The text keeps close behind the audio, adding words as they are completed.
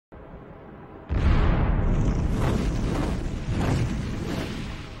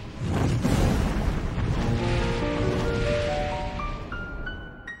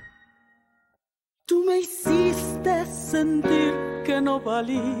Tú me hiciste sentir que no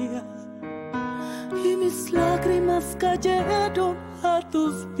valía y mis lágrimas cayeron a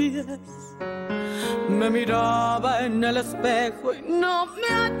tus pies. Me miraba en el espejo y no me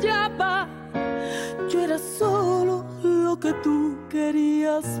hallaba. Yo era solo lo que tú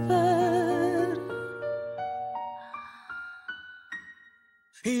querías ver.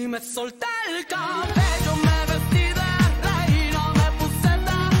 Y me solté el cabello.